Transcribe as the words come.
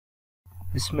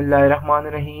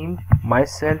Bismillahirrahmanirrahim.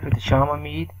 Myself is Sham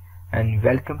Ameed and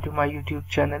welcome to my YouTube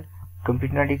channel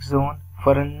Computernetic Zone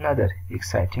for another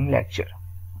exciting lecture.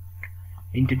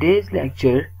 In today's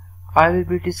lecture, I will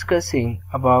be discussing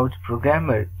about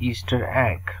programmer Easter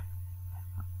egg.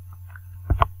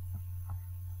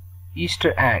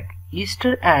 Easter egg.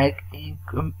 Easter egg in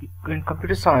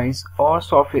computer science or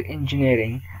software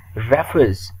engineering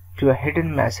refers to a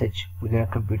hidden message within a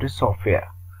computer software,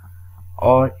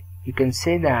 or you can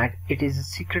say that it is a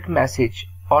secret message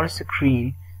or a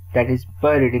screen that is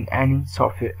buried in any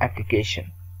software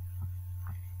application.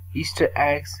 Easter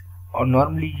eggs are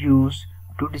normally used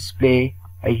to display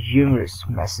humorous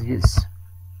messages.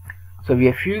 So we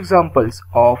have few examples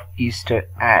of Easter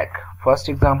egg. First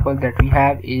example that we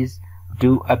have is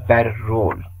do a better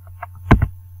role.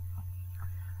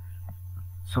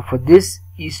 So for this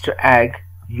Easter egg,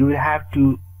 you will have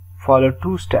to follow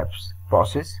two steps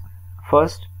process.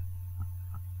 First,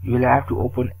 you will have to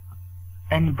open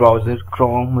any browser,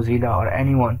 Chrome, Mozilla, or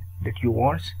anyone that you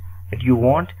want.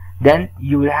 Then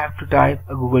you will have to type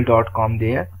a google.com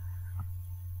there.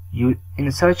 In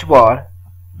the search bar,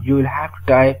 you will have to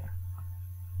type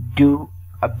do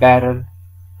a barrel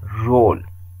roll.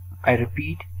 I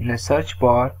repeat, in the search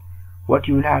bar, what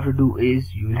you will have to do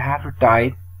is you will have to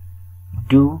type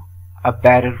do a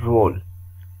barrel roll.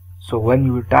 So when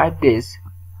you will type this,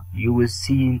 you will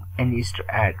see an Easter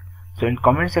egg. So in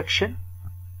comment section,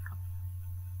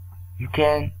 you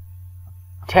can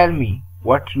tell me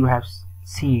what you have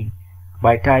seen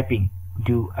by typing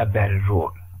do a barrel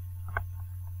roll.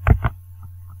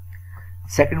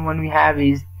 Second one we have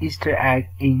is Easter egg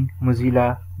in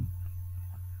Mozilla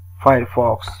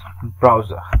Firefox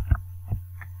browser.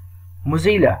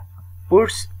 Mozilla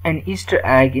puts an Easter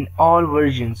egg in all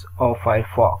versions of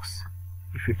Firefox.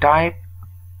 If you type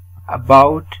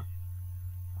about,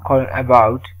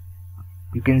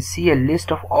 you can see a list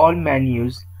of all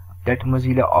menus that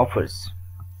Mozilla offers.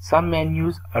 Some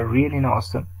menus are really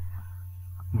awesome,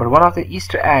 but one of the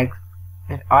Easter eggs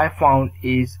that I found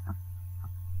is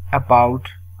about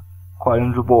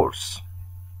robots.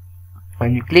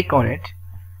 When you click on it,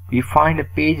 we find a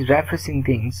page referencing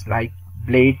things like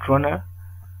Blade Runner,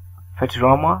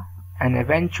 Futurama, and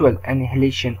eventual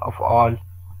annihilation of all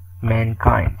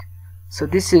mankind. So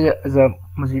this is a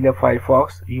Mozilla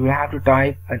Firefox. You will have to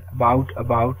type an about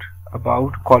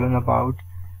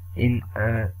in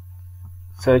a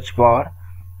search bar.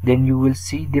 Then you will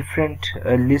see different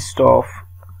list of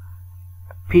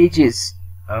pages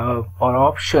or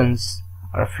options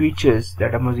or features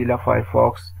that a Mozilla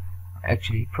Firefox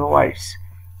actually provides.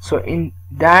 So in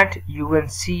that you will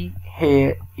see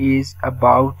here is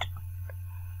about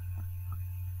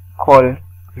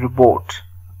robot.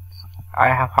 I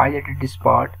have highlighted this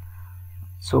part.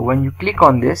 So when you click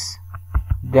on this,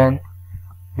 then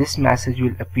this message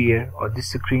will appear, or this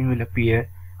screen will appear,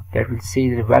 that will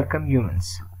say that welcome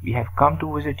humans, we have come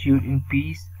to visit you in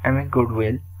peace and with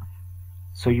goodwill.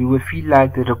 So you will feel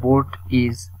like the robot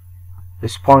is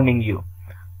responding you.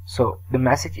 So the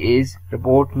message is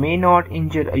robot may not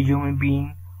injure a human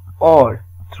being or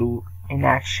through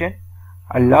inaction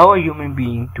allow a human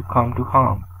being to come to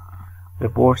harm.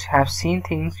 Robots have seen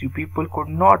things you people could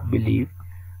not believe.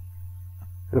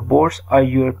 Robots are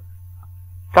your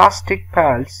plastic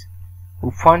pals who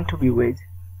fun to be with,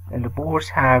 and robots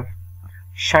have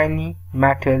shiny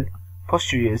metal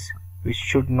posteriors which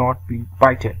should not be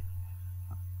bitten,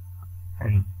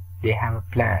 and they have a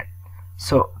plan.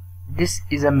 So this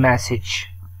is a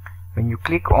message. When you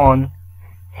click on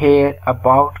here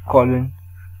about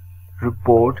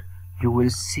report, you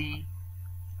will see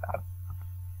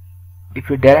if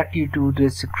you direct you to the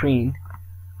screen,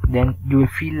 then you will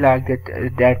feel like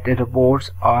that the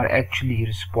robots are actually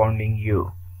responding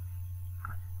you.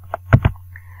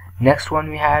 Next one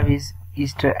we have is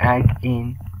Easter egg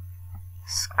in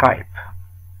Skype.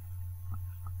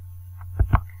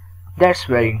 That's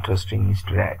very interesting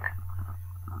Easter egg.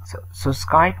 So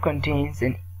Skype contains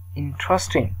an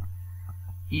interesting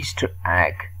Easter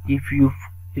egg. If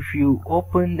you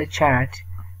open the chat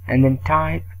and then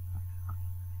type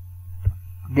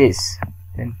this,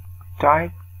 then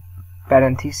type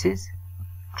parenthesis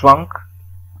drunk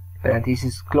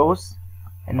parenthesis close,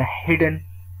 and a hidden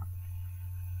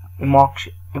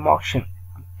emotion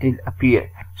will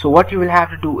appear. So what you will have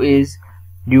to do is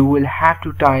you will have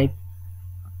to type,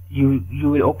 you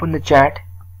will open the chat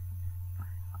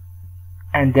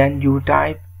and then you will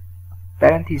type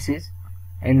parenthesis,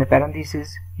 in the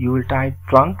parenthesis you will type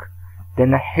drunk,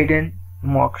 then a hidden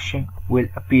emotion will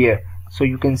appear. So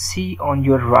you can see on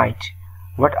your right,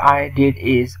 what I did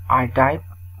is I type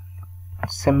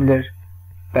similar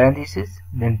parenthesis,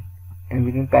 then and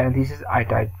within parentheses I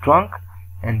type drunk,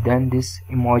 and then this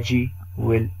emoji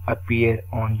will appear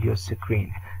on your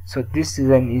screen. So this is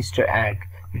an Easter egg.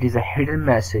 It is a hidden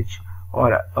message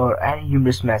or any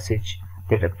humorous message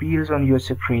that appears on your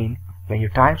screen when you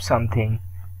type something.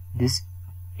 This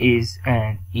is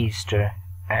an Easter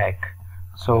egg.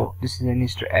 So this is an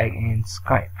Easter egg in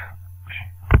Skype.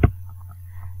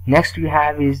 Next we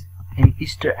have is an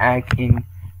Easter egg in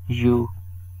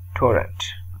uTorrent.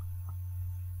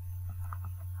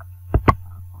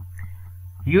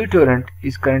 uTorrent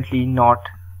is currently not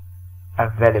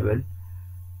available,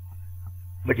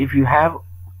 but if you have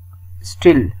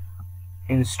still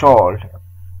installed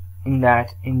in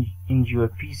your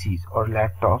PCs or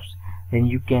laptops, then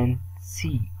you can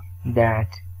see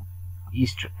that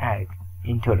Easter egg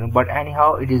in Torrent. But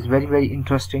anyhow, it is very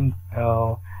interesting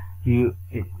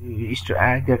Easter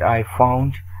egg that I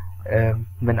found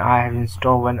when I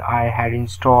had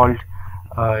installed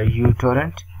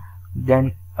uTorrent.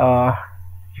 Then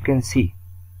you can see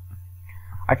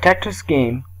a Tetris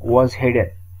game was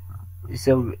hidden. It's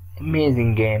an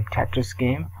amazing game. Tetris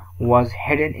game was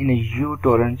hidden in a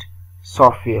uTorrent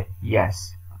software.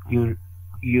 Yes, you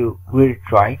heard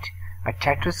it right. A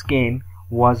Tetris game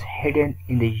was hidden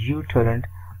in the uTorrent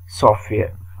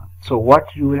software. So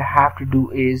what you will have to do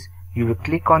is you will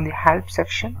click on the help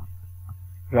section,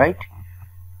 right,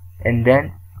 and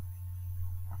then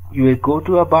you will go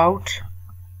to about,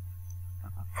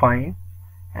 fine,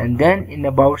 and then in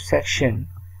about section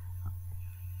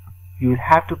you will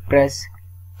have to press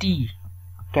T,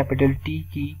 capital T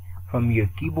key from your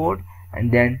keyboard,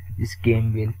 and then this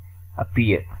game will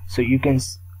appear. So you can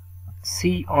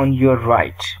see on your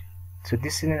right, so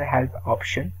this is a help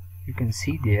option, you can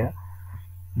see there.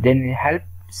 Then in help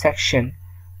section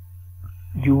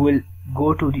you will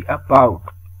go to the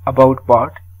about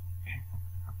part,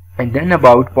 and then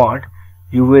about part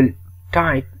you will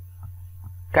type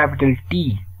capital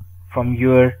T from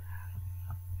your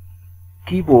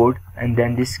keyboard, and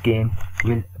then this game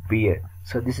will appear.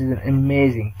 So this is an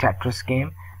amazing Tetris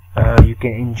game. You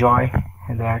can enjoy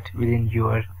that within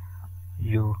your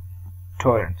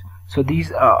uTorrent. So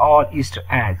these are all Easter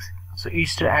eggs. So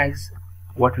Easter eggs,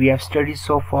 what we have studied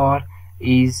so far,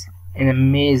 is an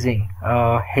amazing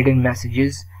hidden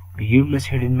messages, humorous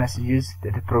hidden messages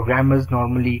that the programmers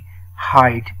normally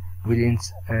hide within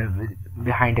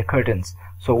behind the curtains.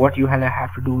 So what you will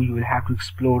have to do, you will have to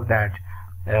explore that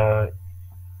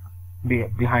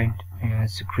behind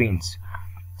screens.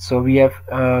 So we have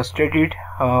studied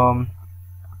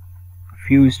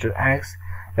few Easter eggs.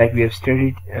 Like we have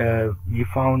studied, we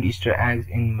found Easter eggs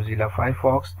in Mozilla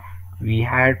Firefox. We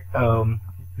have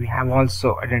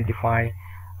also identified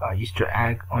Easter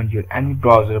egg on your any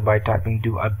browser by typing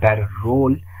 "do a better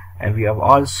role," and we have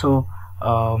also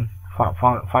found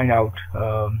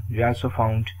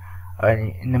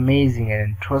an amazing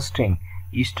and interesting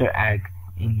Easter egg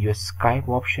in your Skype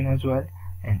option as well,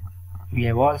 and we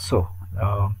have also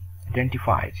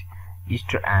identified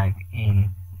Easter egg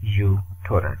in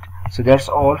uTorrent. So that's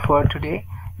all for today.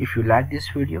 If you like this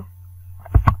video,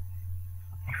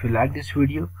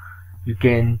 you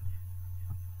can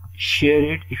share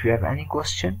it. If you have any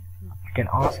question, you can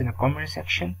ask in the comment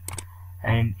section.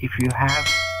 And if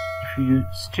you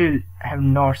still have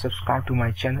not subscribed to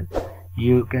my channel,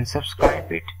 you can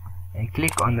subscribe it and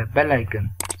click on the bell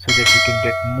icon so that you can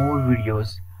get more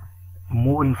videos,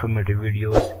 more informative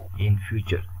videos in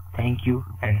future. Thank you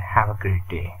and have a great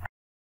day.